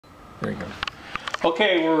Very good.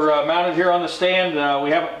 Okay, we're mounted here on the stand. We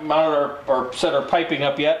haven't mounted or set our piping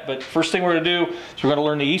up yet, but first thing we're going to do is we're going to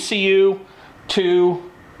learn the ECU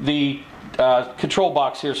to the control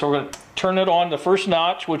box here. So we're going to turn it on the first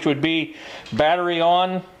notch, which would be battery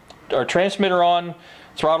on, or transmitter on,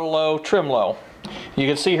 throttle low, trim low. You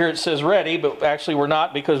can see here it says ready, but actually we're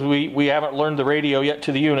not, because we haven't learned the radio yet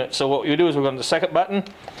to the unit. So what we do is we're going to the second button,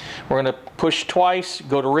 we're going to push twice,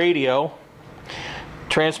 go to radio,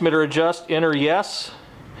 transmitter adjust, enter yes,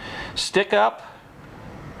 stick up,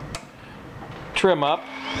 trim up,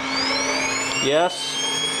 yes,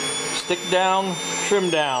 stick down, trim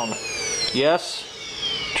down, yes,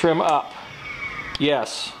 trim up,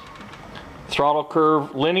 yes, throttle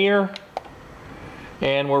curve linear,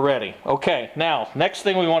 and we're ready. Okay, now next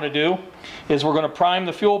thing we want to do is we're going to prime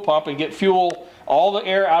the fuel pump and get fuel, all the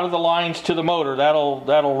air out of the lines to the motor.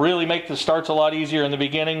 That'll really make the starts a lot easier in the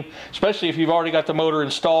beginning, especially if you've already got the motor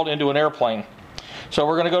installed into an airplane. So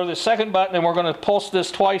we're going to go to the second button and we're going to pulse this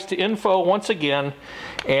twice to info once again,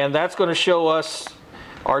 and that's going to show us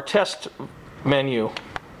our test menu.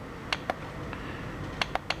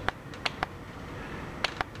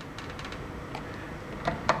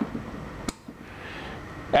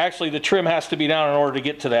 Actually, the trim has to be down in order to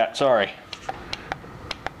get to that, sorry.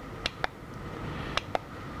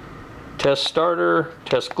 Test starter,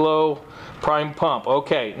 test glow, prime pump.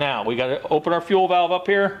 Okay, now we got to open our fuel valve up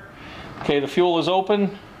here. Okay, the fuel is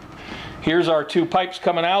open. Here's our two pipes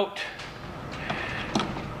coming out.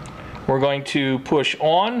 We're going to push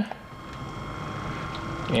on,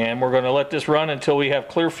 and we're going to let this run until we have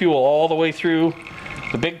clear fuel all the way through,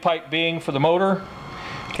 the big pipe being for the motor.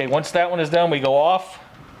 Okay, once that one is done, we go off.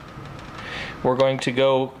 We're going to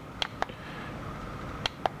go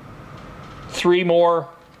 3 more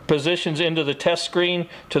positions into the test screen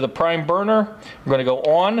to the prime burner. We're going to go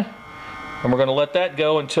on, and we're going to let that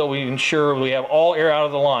go until we ensure we have all air out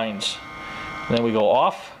of the lines. And then we go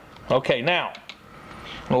off. Okay, now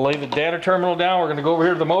I'm going to lay the data terminal down. We're going to go over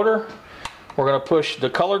here to the motor. We're going to push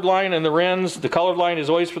the colored line and the Wrens. The colored line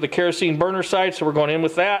is always for the kerosene burner side, so we're going in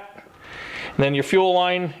with that. And then your fuel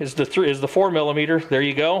line is the 4mm. There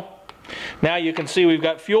you go. Now you can see we've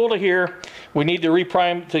got fuel to here. We need to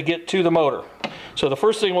reprime to get to the motor. So the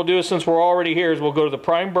first thing we'll do, since we're already here, is we'll go to the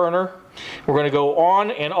prime burner. We're going to go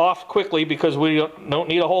on and off quickly because we don't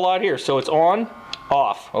need a whole lot here. So it's on,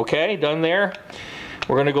 off. Okay, done there.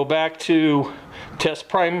 We're going to go back to test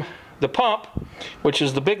prime the pump, which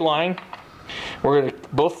is the big line. We're going to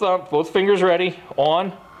both fingers ready,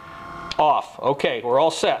 on, off. Okay, we're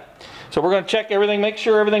all set. So we're going to check everything, make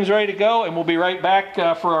sure everything's ready to go, and we'll be right back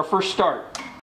for our first start.